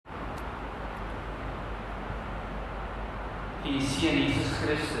in die Seun Jesus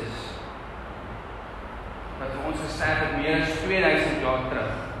Christus, wat vir ons gesterf het meer as 2000 jaar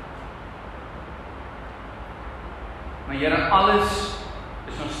terug. Maar Here, alles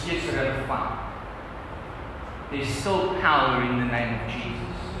is nog steeds relevant. There's still power in the name of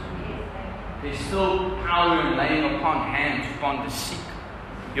Jesus. There's still power in laying upon hands upon the sick.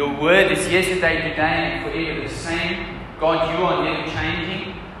 Your word is yesterday, today, and forever the same. God, you are never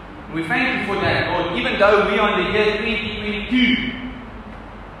changing. We thank you for that, Lord. Even though we are in the year 2022,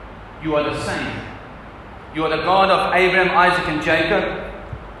 you are the same. You are the God of Abraham, Isaac and Jacob.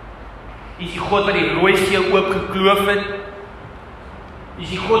 U is die God wat die Rooi See oopgekloof het. U is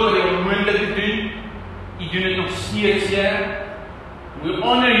die God wat die onmoontlike doen. U doen dit nog steeds, Here. We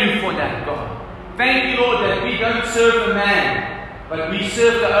honor you for that, God. Thank you, Lord, that we don't serve a man, but we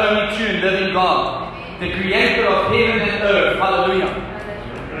serve the only true and living God, the creator of heaven and earth. Hallelujah.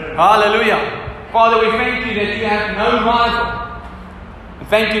 Hallelujah. Father, we thank you that you have no rival. And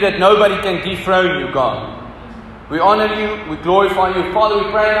thank you that nobody can dethrone you, God. We honor you, we glorify you. Father,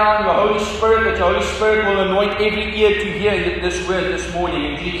 we pray now in your Holy Spirit, that your Holy Spirit will anoint every ear to hear this word this morning,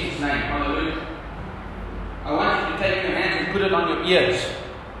 in Jesus' name. Hallelujah. I want you to take your hands and put it on your ears.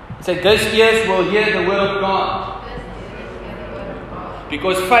 Say, these ears will hear the word of God.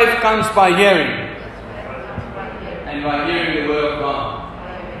 Because faith comes by hearing. And by hearing the word of God.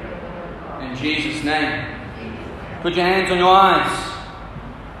 In Jesus' name. Put your hands on your eyes.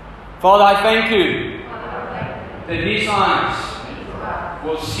 Father, I thank you that these eyes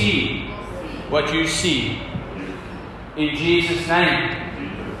will see what you see. In Jesus' name.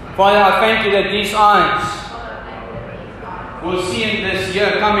 Father, I thank you that these eyes will see in this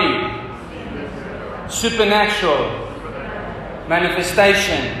year coming supernatural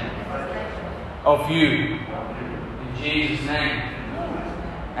manifestation of you. In Jesus' name.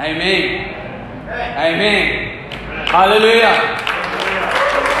 Amen. Amen. Hallelujah.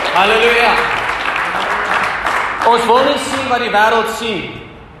 Hallelujah. Ons wil nie sien wat die wêreld sien.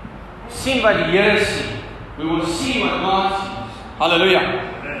 Sien wat die Here sien. We will see what God sees. Hallelujah.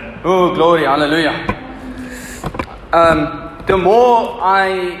 Oh, glory. Hallelujah. The more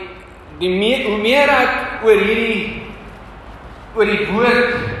hoe meer ek oor die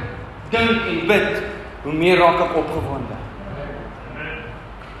woord dink en bid, hoe meer raak ek opgewonde.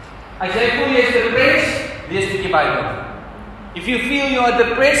 As jy voel jy is depressed, lees 'n bietjie Bybel. If you feel you are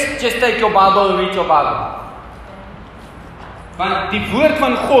depressed, just take your Bible and read your Bible. Want die woord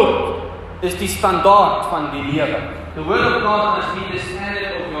van God is die standaard van die lewe. The word of God must be the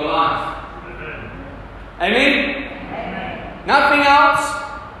standard of your life. Amen? Nothing else,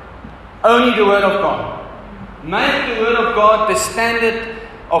 only the word of God. Make the word of God the standard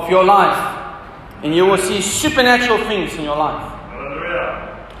of your life, and you will see supernatural things in your life.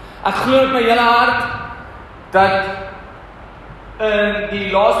 Ek glo met my hele hart dat in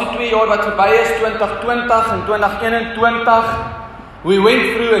die laaste 2 jaar wat verby is, 2020 en 2021, we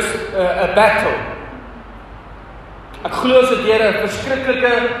went through a battle. Ek glo ons het deur 'n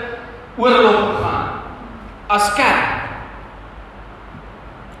verskriklike oorlog gegaan as kerk.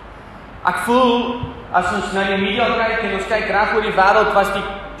 Ek voel, as ons na die media kyk en ons kyk reg oor die wêreld, was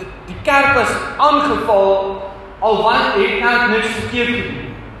die kerk was aangeval, al wat het nou niks verkeerd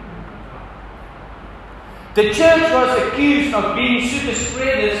gedoen. The church was accused of being super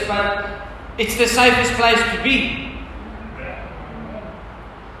spreaders, but it's the safest place to be.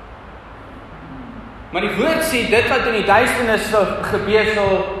 Maar die woord sê, dit wat in die duisternis gebeur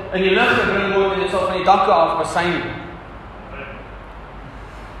sal in die lig gebring word, en dit sal van die dakke af besyn.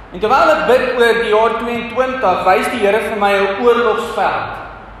 En terwyl ek bid oor die jaar 22, wys die Here vir my 'n oorlogsveld.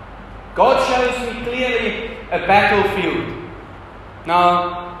 God shows me clearly a battlefield.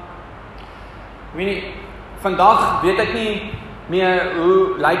 Nou, vandag weet ek nie meer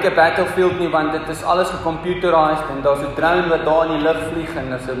hoe lyk 'n battlefield nie, want dit is alles gecomputerized en daar's 'n drone wat daar in die lug vlieg en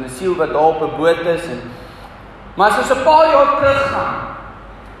daar's 'n missiel wat daar op 'n boot is maar as ons 'n paar jaar terug gaan,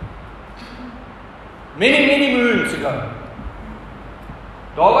 many moons ago,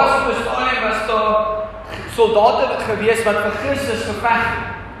 daar was op 'n stadium was daar soldate gewees wat vir Christus geveg het.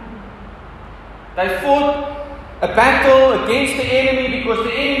 They fought a battle against the enemy because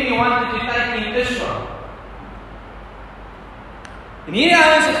the enemy wanted to take in Israel. En hierdie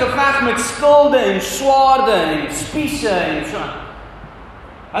ouens het geveg met skilde en swaarde en spiese en so.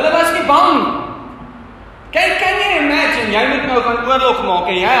 Hulle was nie bang. Kan jy imagine, jy moet nou van oorlog maak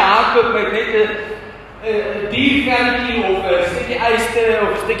en jy hardloop met net 'n diervelletjie of 'n stukkie yster of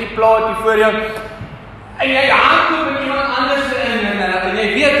 'n stukkie plaat hier voor jou. En jy hardloop met iemand anders en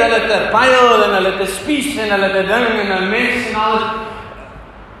jy weet hulle het 'n pyl en hulle het 'n spies en hulle het 'n ding en 'n mes en alles.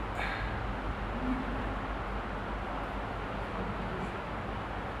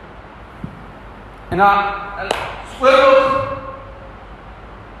 En oorlog,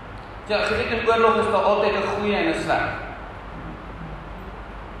 ja, geweet in oorlog is daar altyd 'n goeie en 'n sleg.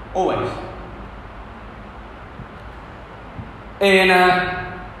 Always. En,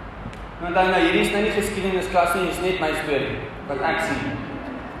 want dan, hierdie is nou nie geskiedensklas nie, is net my storie, wat ek sien.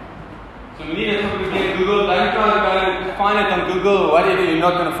 So moenie dit gaan probeer Google, don't try to go and find it on Google, whatever, you're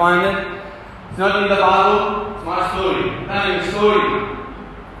not going to find it. It's not in the Bible, it's my story. Telling the story.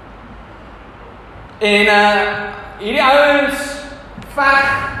 En hierdie ouens veg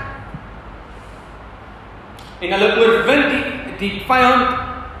en hulle oorwin die vyand.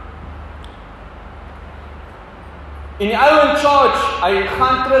 En die ou in charge, hy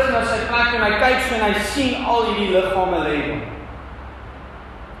gaan terug na sy plek en hy kyk so en hy sien al hierdie liggame lê.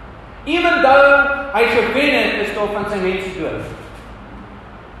 Even though hy gewen het, is daar van sy mense dood.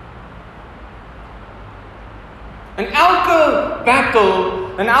 In elke battle,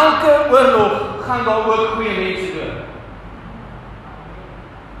 in elke oorlog, gaan daar ook goeie mense dood.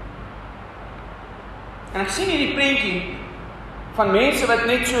 En ek sien hierdie prentjie van mense wat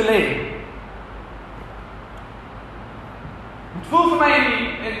net so lê. Het voel vir my,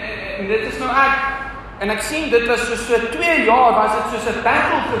 en dit is nou en ek sien dit was so 2 jaar, was dit soos 'n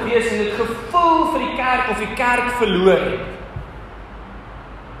battle gewees en dit gevul vir die kerk of die kerk verloor het.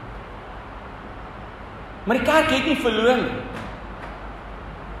 Maar die kerk het nie verloor nie.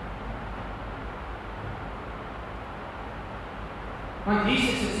 Want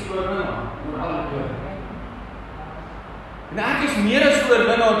Jesus is die oorwinnaar oor alle dood. En ek is meer as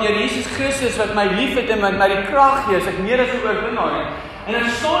oorwinnaar deur Jesus Christus wat my liefhet en wat my die krag gee, ek meer as 'n oorwinnaar. En ek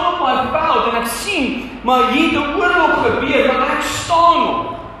staan op my veld en ek sien, maar hier die oorlog gebeur, maar ek staan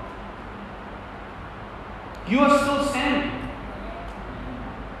nog. You are still standing.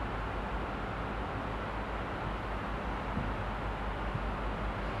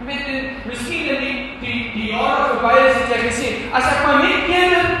 Jy weet, miskien in die jare verby is, het jy gesê, as ek maar net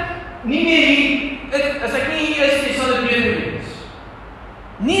nie meer hier, as ek nie hier is, sal dit beter wees.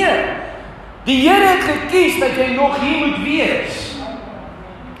 Nee, die Here het gekies dat jy nog hier moet wees.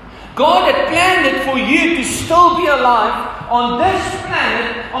 God had planned it for you to still be alive on this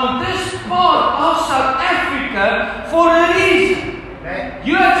planet, on this part of South Africa for a reason.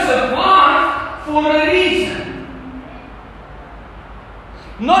 You have survived for a reason.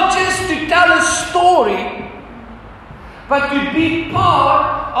 Not just to tell a story, but to be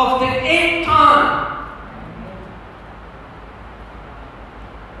part of the end time.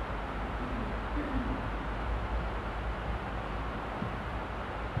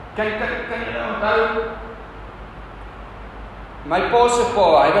 Kan jy onthou? My pa se pa,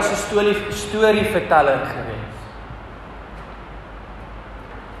 hy was 'n storieverteller gewees.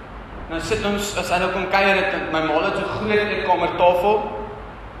 Nou sit ons, as hy nou kom kuier het, my ma het so groot eetkamertafel.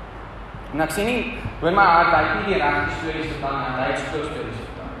 En ek sê nie, hoor my hart, hy het nie die regte stories vertel nie, hy het stories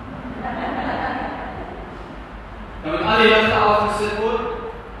vertel. Nou met al die ligte afgesit word,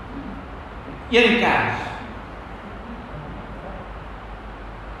 een kers.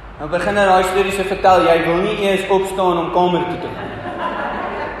 Nou begin hy daai stories te vertel, jy wil nie eers opstaan om kamer toe te gaan.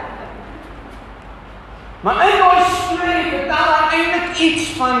 Maar in daai storie vertel hy eintlik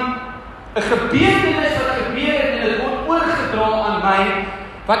iets van 'n gebeurtenis wat gebeur het en dit word oorgedra aan my,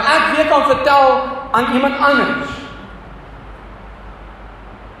 wat ek weer kan vertel aan iemand anders.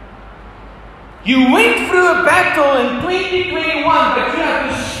 You went through a battle in 2021, but you have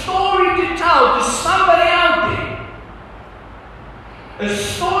a story to tell to somebody out there. A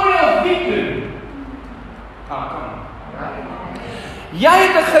story of victory. Kom. Jy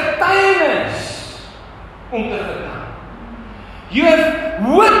het 'n getuienis om te vertel. You have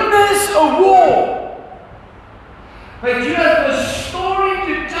witnessed a war. But you have a story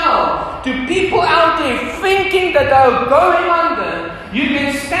to tell to people out there thinking that they are going under. You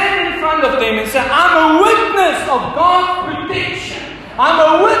can stand in front of them and say, I'm a witness of God's protection. I'm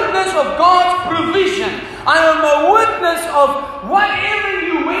a witness of God's provision. I am a witness of whatever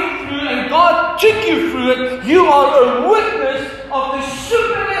you went through and God took you through it. You are a witness of the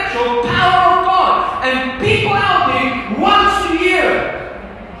supernatural power of God. And people out there want to hear it.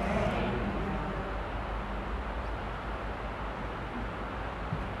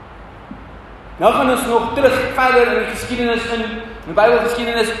 Nou gaan ons nog terug verder in die geskiedenis in die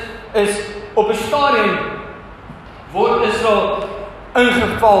Bybelgeskiedenis is op 'n stadium word Israel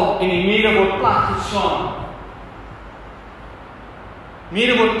ingeval en die mure word plat geslaan.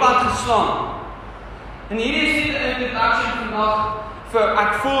 Mure word plat geslaan. En hierdie is net 'n introduction vandag vir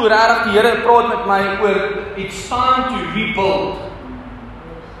ek voel regtig die Here praat met my oor it's time to rebuild.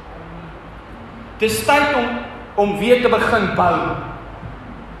 Dis tyd om weer te begin bou.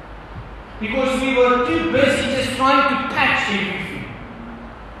 Because we were too busy just trying to patch everything.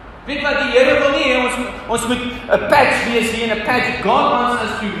 Weet wat, die Here wil nie hê ons moet 'n patch wees hier en 'n patch. God wants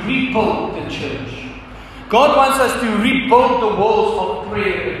us to rebuild the church. God wants us to rebuild the walls of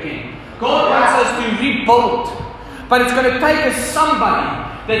prayer again. God wants us to rebuild. But it's going to take us somebody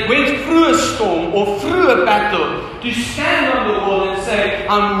that went through a storm or through a battle to stand on the wall and say,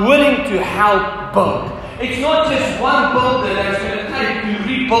 I'm willing to help build. It's not just one builder that it's going to take to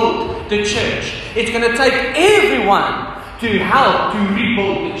rebuild the church. It's going to take everyone to help to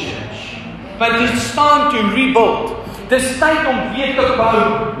rebuild the church. But it's time to rebuild. Dis tyd om weer te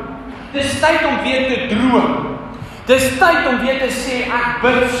bou. Dis tyd om weer te droom. Dis tyd om weer te sê ek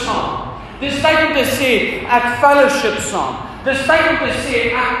bid saam. Dis tyd om te sê ek fellowship saam. Dis tyd om te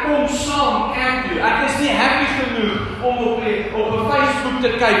sê ek kom saam kerk toe. Ek is nie happy genoeg om op 'n Facebook te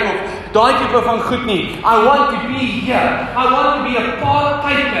kyk of daai tipe van goed nie. I want to be here. I want to be a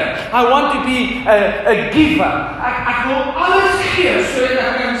partaker. I want to be a giver. Ek wil alles gee sodat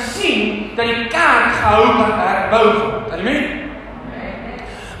ek kan sien dat die kerk gehou kan herbou word. Amen.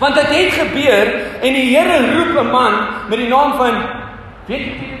 Want dit het gebeur en die Here roep 'n man met die naam van weet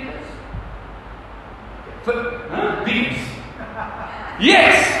jy wie dit is? Wikus.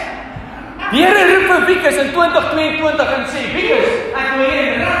 Yes! Die Here roep vir Wikus in 2022 en sê, Wikus, ek wil hê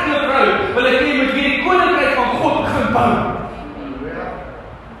 'n regte vrou, wil ek hê moet weer die koninkryk van God begin bou.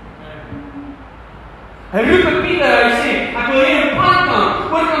 Hy roep vir Pieter, hy sê, ek wil hê 'n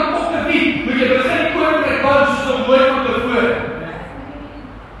plantkant, oor kan Kokkewiet, moet jy begin die koninkryk bou soos om woord van tevore.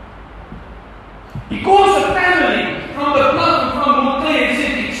 He calls a family from the blood from Montreal and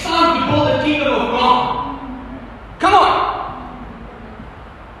says, it's time to build the kingdom of God. Come on.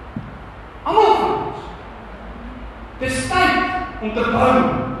 Almal van ons. Dis tyd om te bou.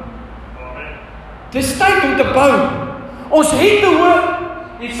 Dis tyd om te bou. Ons het 'n hoop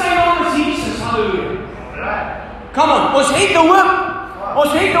en sy naam is Jesus. Halleluja. Come on, ons het 'n hoop.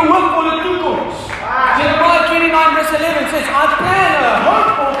 Ons het 'n hoopvolle toekoms. Jeremiah 29 verse 11 says, I plan a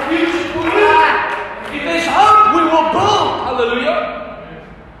hopeful future for you. If there's hope, we will build. Hallelujah.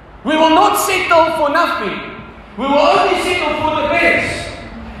 We will not settle for nothing. We will only settle for the best.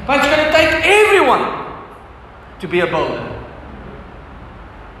 But it's going to take everyone to be a builder.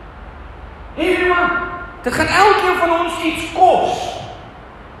 Everyone. Dit gaan elkeen van ons iets kos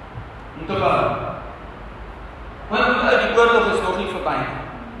om te bou. Want die oorlog is nog nie verby nie.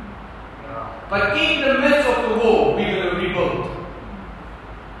 But in the midst of the war, we're going to rebuild.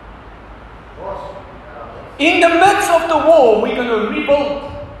 In the midst of the war, we're going to rebuild.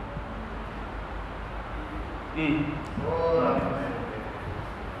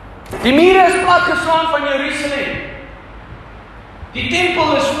 Die mure is platgeslaan van Jerusalem. Die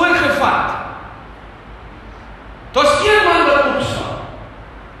tempel is oorgevat. Daar's een man wat opstaan.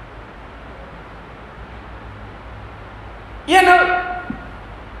 Een nou.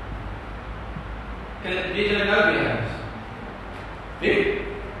 Weet julle nou wie hy is? Wie?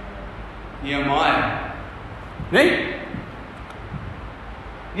 Nehemia. Nee?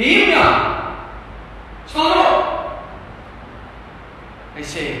 Nehemia. Staan op. Hy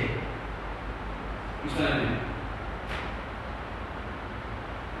sê, hoe staan dit?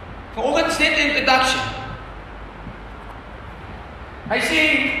 Vanoggend is net 'n introduction. Hy sê,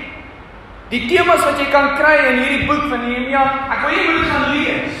 die temas wat jy kan kry in hierdie boek van Nehemia, ek wil jy moet gaan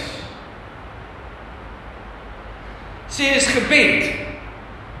lees. Sê is gebed.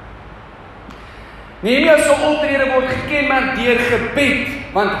 Nehemia se optrede word gekenmerk deur gebed,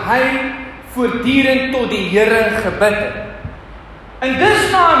 want hy voortdurend tot die Here gebid het. And this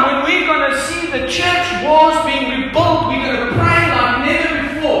time when we're going to see the church walls being rebuilt, we're going to pray like never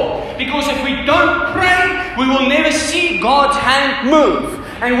before. Because if we don't pray, we will never see God's hand move.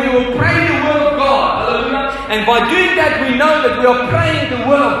 And we will pray the word of God. Hallelujah. And by doing that, we know that we are praying the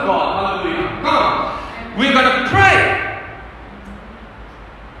word of God. Hallelujah. Come on. We're going to pray.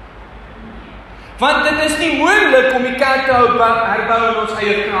 Want dit is nie moontlik om die kerk te herbou in ons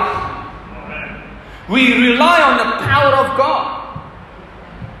eie krag. We rely on the power of God.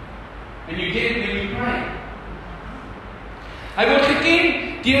 And you get it when you pray. Hy word geken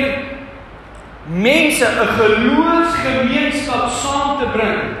deur mense 'n geloofsgemeenskap saam te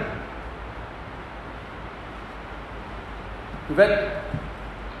bring. Jy weet,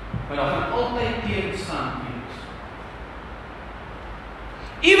 maar daar gaan altyd teenstand wees.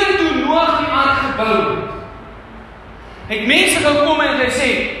 Ewen toe Noag die ark gebou het mense gekom en hulle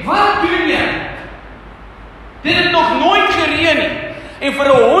sê, wat doen jy? Dit het nog nooit gereën nie. En vir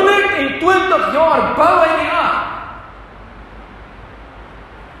 120 jaar bou hy die ark.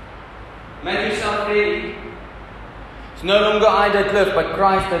 Make yourself ready. It's no longer I that live, but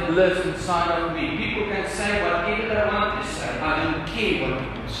Christ that lives inside of me. People can say whatever they want to say. I don't care what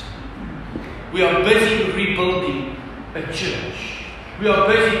people say. We are busy rebuilding a church. We are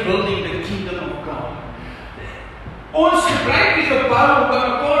busy building the kingdom of God. Ons gebruik die gebou om by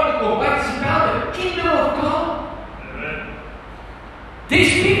mekaar te kom. Wat spel the kingdom of God?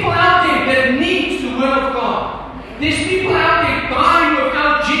 There's people out there that need the word of God. There's people out there dying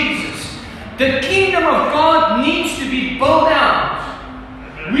without Jesus. The kingdom of God needs to be built out.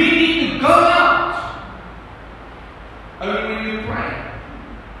 We need to go out. Only when you pray,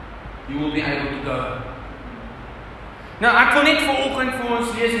 you will be able to go. Nou, ek wil net vanoggend vir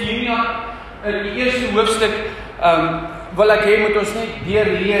ons lees Nehemia, die eerste hoofstuk, wil ek hê moet ons net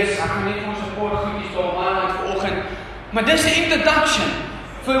deurlees. Ek gaan net vir ons 'n paar goedjies daar aanhaal vanoggend. Maar dis 'n introduction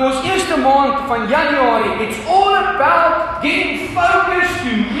vir ons eerste maand van Januarie. It's all about getting focused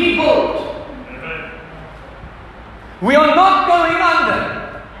to rebuild. We are not going under.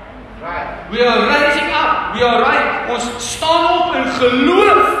 Right. We are rising up. We are right. Ons staan op in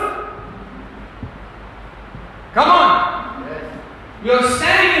geloof. Come on. Yes. We are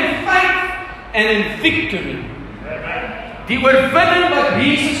standing in faith and in victory. Die oorwinning wat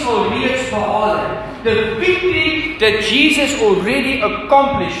Jesus alreeds behaal het. The victory that Jesus already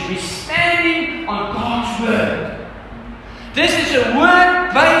accomplished. We're standing on God's word. This is a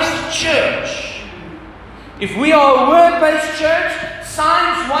word-based church. If we are a word-based church,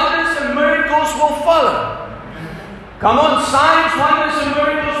 signs, wonders and miracles will follow. Come on, signs, wonders and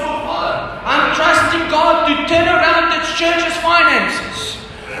miracles will follow. I'm trusting God to turn around this church's finances.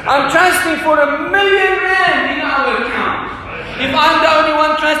 I'm trusting for R1 million in our account. If I'm the only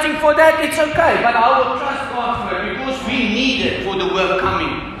one trusting for that, it's okay. But I will trust God for it because we need it for the work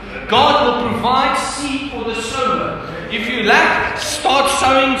coming. God will provide seed for the sower. If you lack, start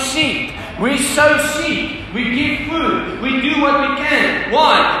sowing seed. We sow seed. We give food. We do what we can.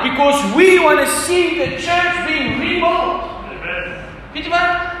 Why? Because we want to see the church being rebuilt. Weet jy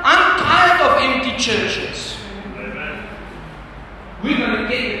wat? I'm tired of empty churches. We're going to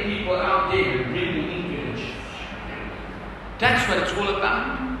get the people out there and bring them into the church. That's what it's all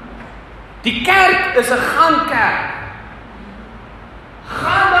about. Die kerk is 'n gaan kerk.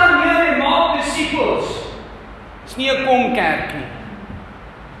 Gaan dan neer en maak disippels. Dis nie 'n kom kerk nie.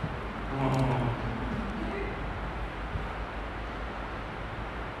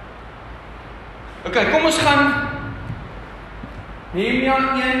 Okay, kom ons gaan Nehemia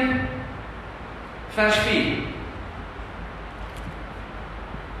 1 vers 4.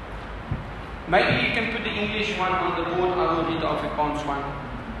 Maybe you can put the English one on the board. I will read the Afrikaans one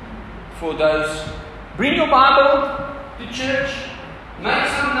for those. Bring your Bible to church. Make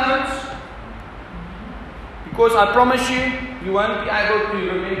some notes. Because I promise you, you won't be able to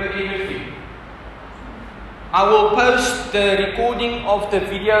remember everything. I will post the recording of the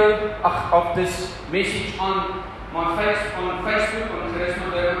video of this message on Facebook, on Charisma on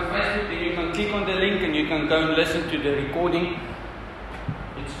Facebook. Then you can click on the link and you can go and listen to the recording.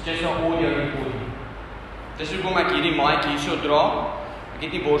 It's just an audio recording. Dis hoekom ek hierdie mic hier so dra. Ek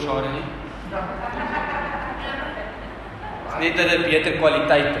het nie borshare nie. Net dat dit beter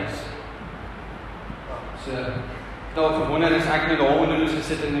kwaliteit is. So, daar gewonder is ek net daar onder ons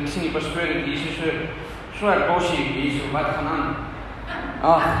gesit en ek sien die pastoor en hier is so 'n bosie hier so wat gaan aan.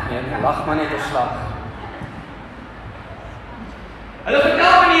 Ag, nee, lag maar net 'n slag. Hulle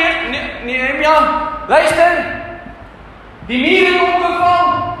vertel Nehemia, luister. Die muur het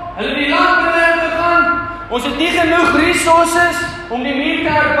omgeval. Hulle het die land binne gegaan. Ons het nie genoeg resources om die muur te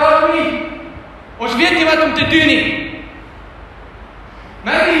herbou nie. Ons weet nie wat om te doen nie.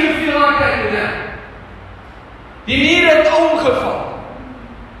 Maybe you feel like that today. Die muur het omgeval.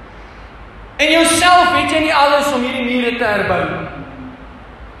 En jouself het jy nie alles om hierdie mure te herbou nie.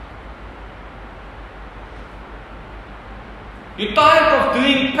 You're tired of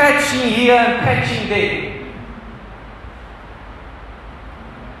doing patching here and patching there.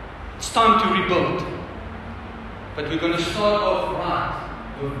 It's time to rebuild. But we're going to start off right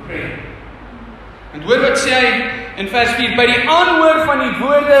with prayer. En hoor wat sê hy in vers 4, by die aanhoor van die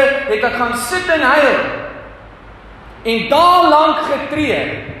woorde het ek gaan sit en huil en daar lank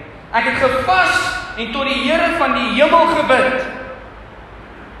getree. Ek het gevas en tot die Here van die hemel gebid.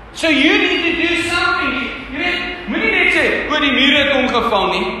 So you need to do something. Jy weet, moenie net sê, oor die mure het omgeval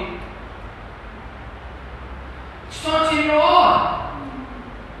nie. Start in your heart.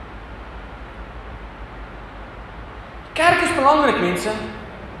 Kerk is belangrik, mense.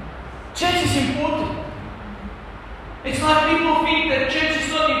 Church is important. It's like people think that church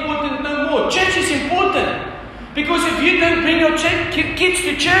is not important no more. Church is important. Because if you don't bring your kids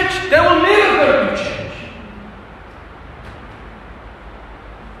to church, they will never go to church.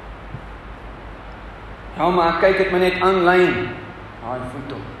 Ja, maar ek kyk dit maar net aanlyn. Daai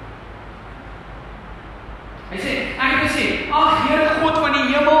foto. Hy sê, ek het gesê, ag Here God van die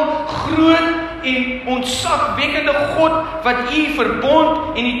hemel, groot en ontzagwekkende God, wat u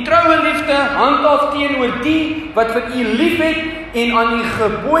verbond en die troue liefde handhaaf teenoor die wat vir u liefhet en aan u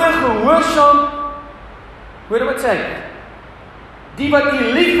gebooie gehoorsaam. Hoor wat sê hy? Die wat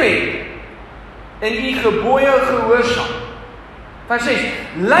u liefhet en u gebooie gehoorsaam. Vers 6.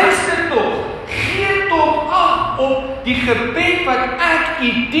 Luister tog, gee tog ag op die gebed wat ek u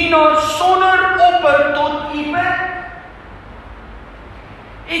dienaar sonder opper tot u bid.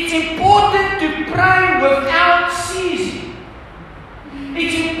 It's important to pray without ceasing.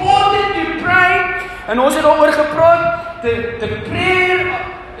 It's important to pray, en ons het daaroor gepraat,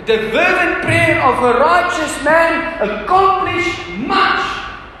 the fervent prayer of a righteous man accomplish much.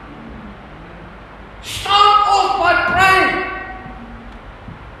 Start off by praying.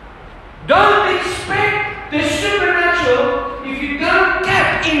 Don't expect the supernatural if you don't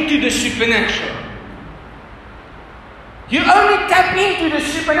tap into the supernatural. You only tap into the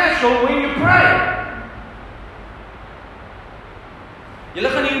supernatural when you pray. Julle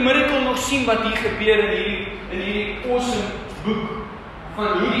gaan hierdie miracle nog sien wat hier gebeur in hierdie awesome boek van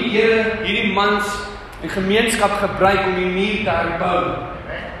hoe die Here hierdie mans en gemeenskap gebruik om die muur te herbou.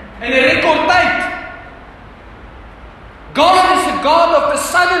 In 'n rekordtyd. God is the God of the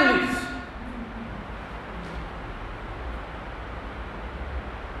suddenlies.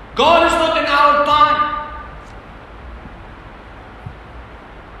 God is not in our time.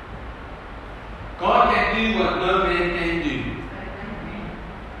 God can do what no man can do.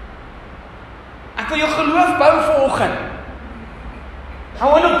 Ek wil jou geloof bou vanoggend. I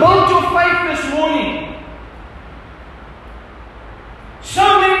want to build your faith this morning.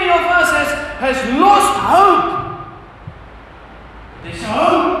 So many of us has lost hope. There's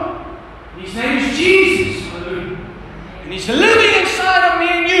hope. His name is Jesus. And He's living inside of me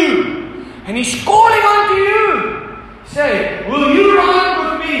and you. And He's calling unto you. Say, will you ride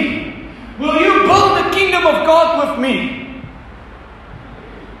with me? Will you build the kingdom of God with me?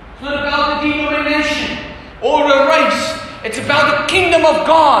 It's not about the denomination or a race. It's about the kingdom of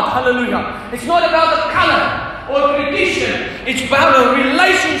God. Hallelujah. It's not about the color or tradition. It's about a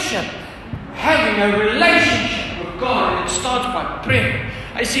relationship. Having a relationship with God. And it starts by prayer.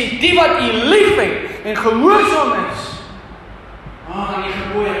 I see, die wat u liefhet en gehoorsaam is. Die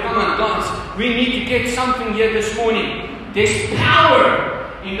gebooie. Come on, guys. We need to get something here this morning. There's power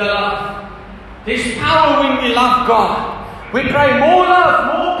in the love. There's power when we love God. We pray more love,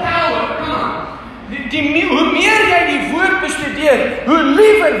 more power. Come on. Hoe meer jy die woord bestudeer, hoe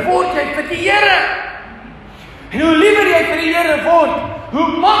liewer word jy vir die Here. En hoe liewer jy vir die Here word, hoe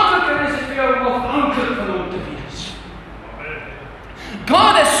makliker is dit vir jou om afhanklik van hom te wees.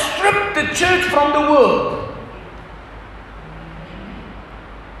 God has stripped the church from the world.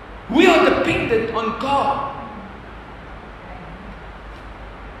 We are dependent on God.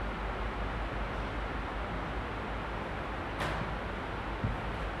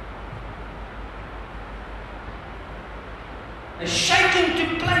 A shaking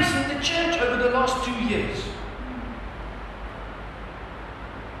took place in the church over the last 2 years.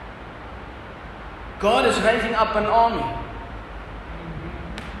 God is raising up an army.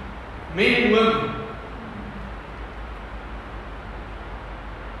 Men and women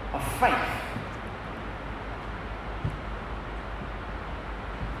of faith.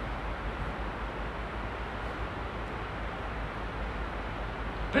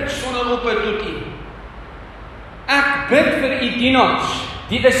 Bid sonder ophou tot U. Ek bid vir u dienaars,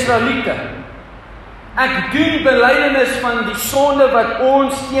 die Israeliete. Ek doen belydenis van die sonde wat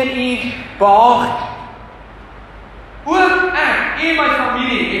ons teen u behaag het. Ook ek en my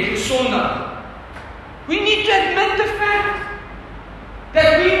familie het gesondig. We need to admit the fact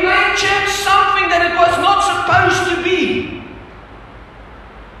that we made church something that it was not supposed to be.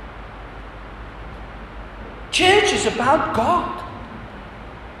 Church is about God.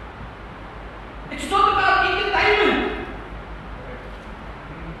 It's not about entertainment.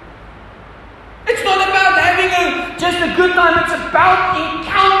 It's not about having just a good time. It's about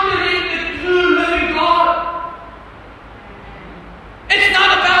encountering the true living God. It's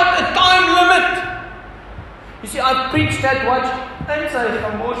not about a time limit. You see, I preached that watch and say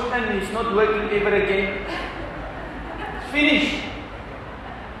and it's not working ever again. It's finished.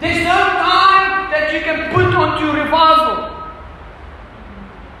 There's no time that you can put onto revival.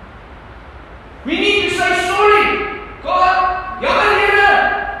 We need to say sorry. God, jammer Here.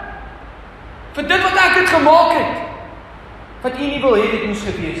 Vir dit wat ek het gemaak het. Wat U nie wil hê dit moes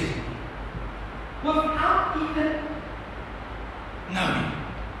gewees het. Without even knowing.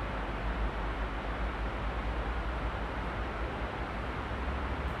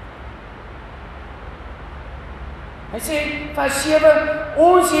 Hy sê, vers 7,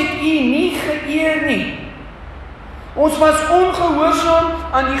 ons het U nie geëer nie. Ons was ongehoorsaam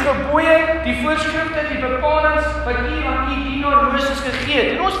aan die gebooie, die voorskrifte, die bepalings wat U aan U dienaar Moses gegee het.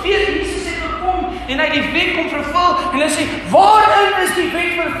 En ons weet, Jesus het gekom en hy die wet kom vervul. En hy sê, waarin is die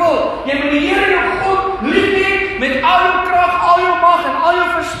wet vervul? Jy moet die Here jou God lief hê met al jou krag, al jou mag en al jou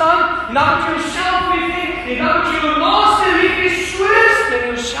verstand. En dan moet jy jouself lief hê. En dan moet jy jou naaste lief hê soos jy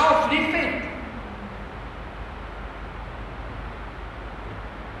jouself lief het.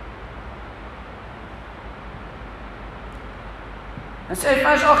 En sê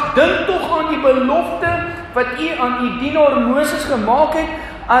vers 8, dink tog aan die belofte wat U aan U dienaar Moses gemaak het,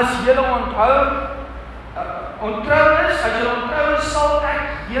 as julle ontrou is, sal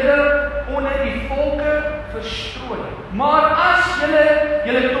ek julle onder die volke verstrooi. Maar as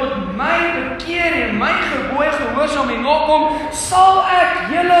julle tot my bekeer en my gebooie gehoorsaam en nakom, sal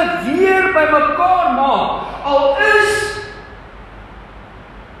ek julle weer bymekaar maak, al is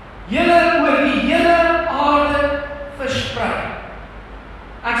julle oor die hele aarde versprei.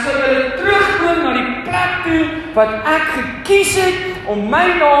 Ek sal julle terugbring na die plek toe wat ek gekies het om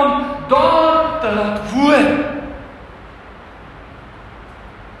my naam daar te laat woon.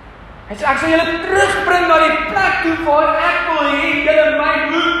 Hy sê, ek sal julle terugbring na die plek toe waar ek wil hê julle my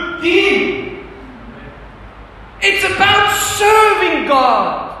moet dien. It's about serving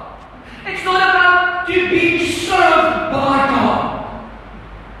God. It's not about you being served by God.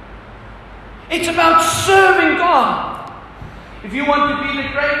 It's about serving God. If you want to be the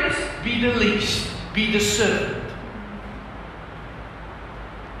greatest, be the least, be the servant.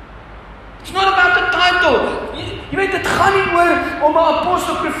 It's not about the title. Jy weet, dit gaan nie oor om 'n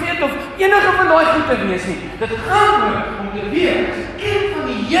apostel, profeet of enige van daai goed te wees nie. Dit gaan oor om te wees 'n kind van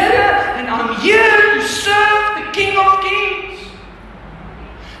die Here and I'm here to serve the King of Kings.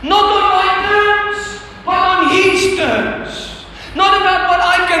 Not on my terms, but on His terms. Not about what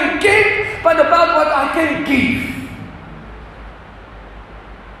I can get, but about what I can give.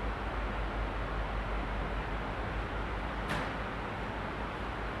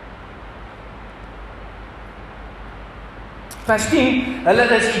 Vers 10, hulle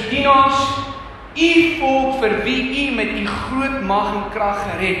is U dienaars, U volk vir wie U met U groot mag en krag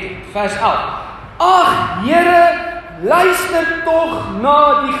gered het. Vers 11, ag Here, luister tog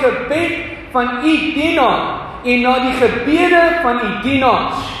na die gebed van U dienaar en na die gebede van U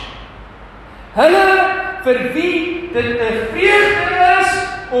dienaars. Hulle vir wie dit 'n vreugde is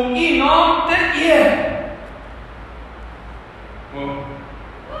om U naam te eer.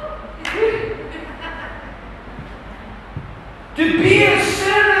 To be a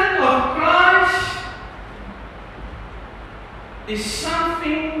servant of Christ is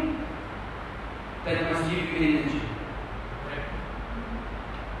something that must give you energy.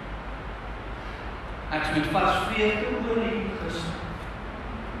 Ek moet vas vrede oor die gister.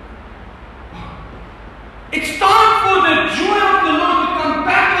 It's time for the joy of the Lord to come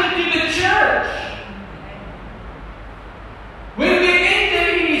back into the church. When we enter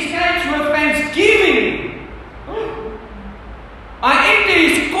in His gates with thanksgiving, I enter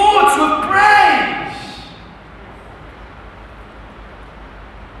His courts with praise.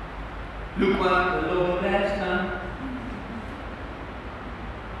 Look what the Lord has done.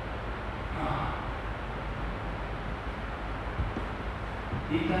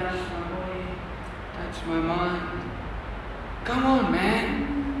 He touched my body, touched my mind. Come on, man.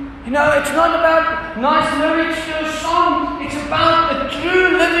 You know, it's not about nice lyrics to a song. It's about a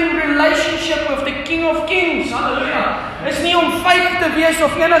true living relationship with the King of Kings. Hallelujah. Is nie om feit te wees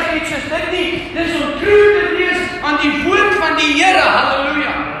of enigiets soos dit nie. Dis om true te wees aan die woord van die Here.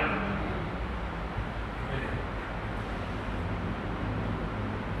 Hallelujah.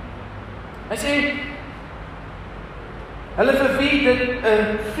 Hy sê, hulle vir wie dit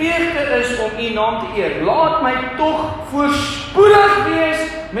 'n vreugde is om U naam te eer. Laat my tog voorspoedig wees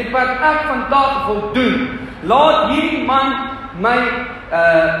met wat ek vandag wil doen. Laat hierdie man my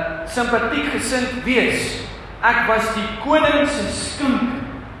simpatiek gesind wees. Ek was die koning se skink.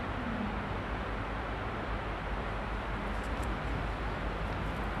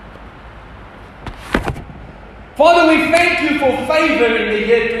 Father, we thank You for favor in the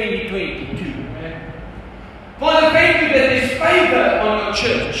year 2022. Father, thank You that there's favor on Your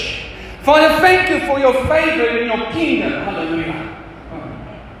church. Father, thank You for Your favor in Your kingdom. Hallelujah.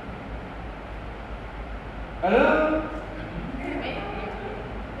 Hallo?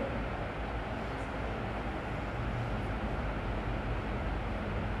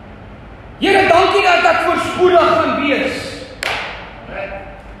 Here, dankie dat ek voorspoedig gaan wees.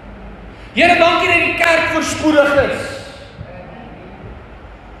 Here, dankie dat die kerk voorspoedig is.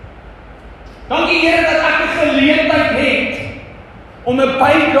 Dankie Here dat ek geleentheid het om 'n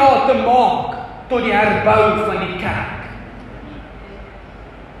bydrae te maak tot die herbou van die kerk.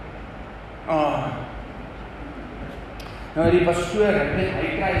 Nou die pastoor,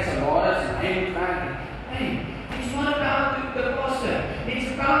 hy kry salaris en hy moet werk. Hey, it's not about the pastor.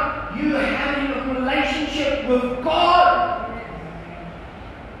 It's about you having a relationship with God.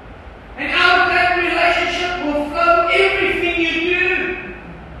 And out of that relationship will flow everything you do.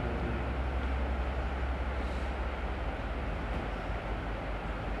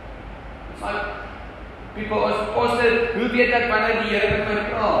 It's like people ask, Pastor, hoe weet ek wanneer die Here met my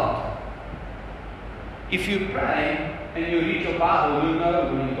praat? If you pray and you read your Bible, you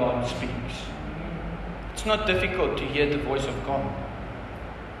know when God speaks. It's not difficult to hear the voice of God.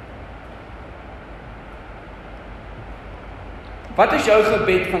 Wat is jou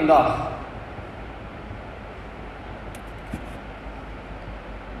gebed vandag?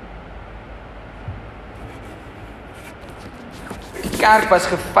 Die kerk was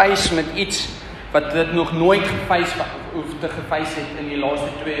gefeis met iets wat dit nog nooit gefeis hoef te gefeis het in die laaste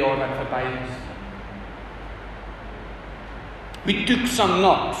 2 jaar wat verby is. We took some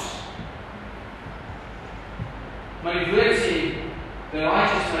knocks. Maar die woord sê, the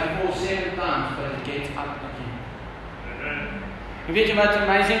righteous may fall 7 times, but it gets up again. En weet jy wat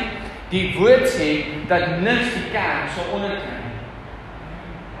amazing? Die woord sê, dat niks die kerk sal onderkry.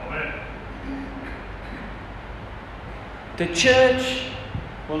 The church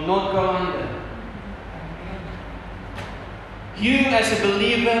will not go under. You as a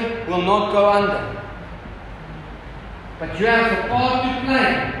believer will not go under. But you have a part to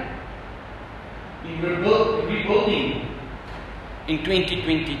play in rebuilding in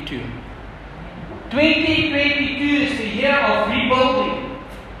 2022. 2022 is the year of rebuilding.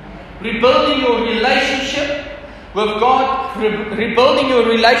 Rebuilding your relationship with God, rebuilding your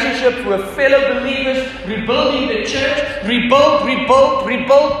relationship with fellow believers, rebuilding the church, rebuild,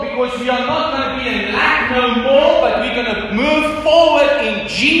 because we are not going to be in lack no more, but we're going to move forward in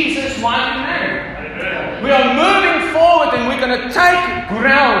Jesus' mighty name. We are moving forward and we're going to take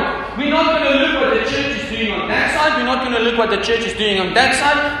ground. We're not going to look what the church is doing on that side. We're not going to look what the church is doing on that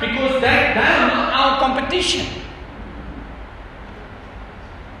side, because they are not our competition.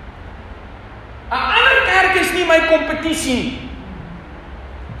 'n ander kerk is nie my kompetisie nie.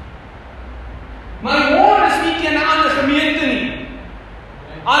 My war is nie teen 'n ander gemeente nie.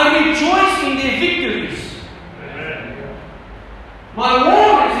 I rejoice in their victories. My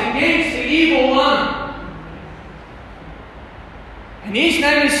war is against the evil one. And his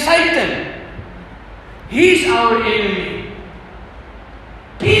name is Satan. He's our enemy.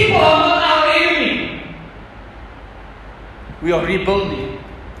 People are not our enemy. We are rebuilding.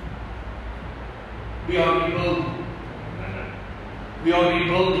 We are rebuilding. We are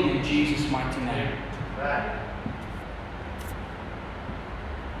rebuilding in Jesus' mighty name.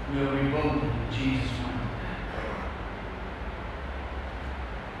 We are rebuilding in Jesus' mighty name.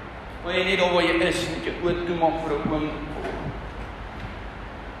 Wil jy net al waar jy is, met jou oor toe maak vir 'n oomblik.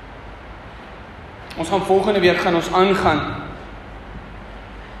 Ons gaan volgende week aangaan.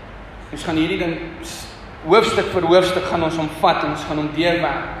 Ons gaan hierdie ding hoofstuk vir hoofstuk gaan ons omvat en ons gaan hom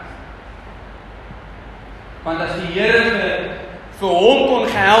deurwerk. Want as die Here vir hom kon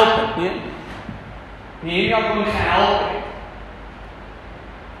gehelp het, Nehemia kon gehelp het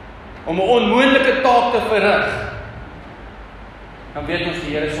om 'n onmoontlike taak te verrig, dan weet ons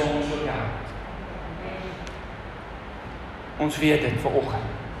die Here sal ons ook help. Ons weet dit vanoggend.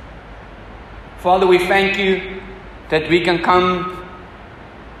 Father, we thank you that we can come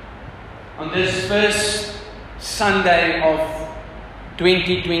on this first Sunday of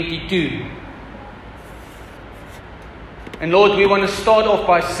 2022. And Lord, we want to start off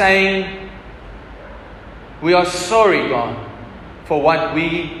by saying we are sorry, God, for what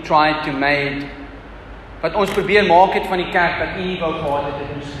we tried to make. Wat ons probeer maak het van die kerk dat U nie wou gehad het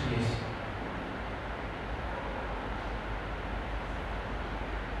dit moes gewees het.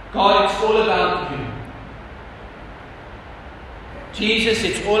 God, it's all about you. Jesus,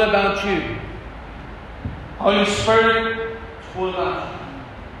 it's all about you. Holy Spirit, it's all about you.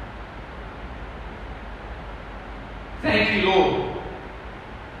 Thank you, Lord,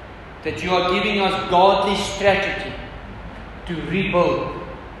 that you are giving us godly strategy to rebuild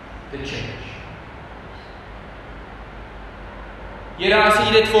the church. Here, as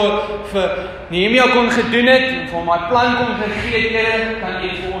U dit vir Nehemia kon gedoen het en vir my plan kon gegee het, Here, kan U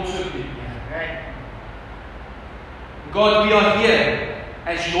dit vir ons ook doen. God, we are here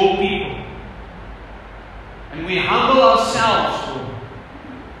as your people. And we humble ourselves, Lord.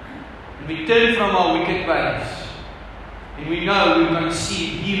 And we turn from our wicked ways. And we know we're going to see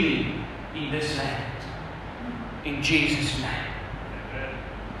healing in this land. in Jesus' name.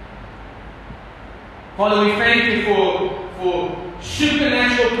 Father, we thank you for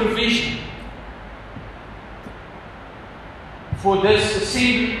supernatural provision for this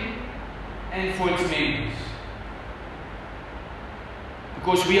assembly and for its members.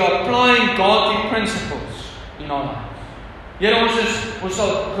 Because we are applying godly principles in our lives. Here ons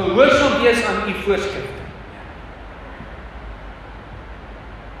sal gehoorsaam wees aan u voorskrifte.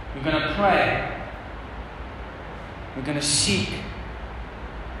 We're going to pray. We're going to seek.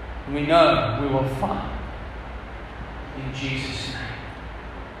 And we know we will find. In Jesus' name.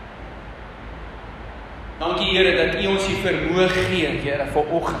 Dankie Here dat U ons die vermoë gee, Here,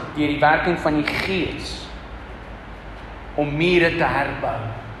 vanoggend deur die werking van die Gees om mure te herbou.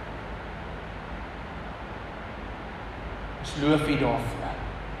 Ons loof U daarvoor.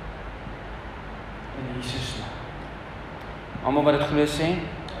 In Jesus' naam. Almal wat dit glo sê.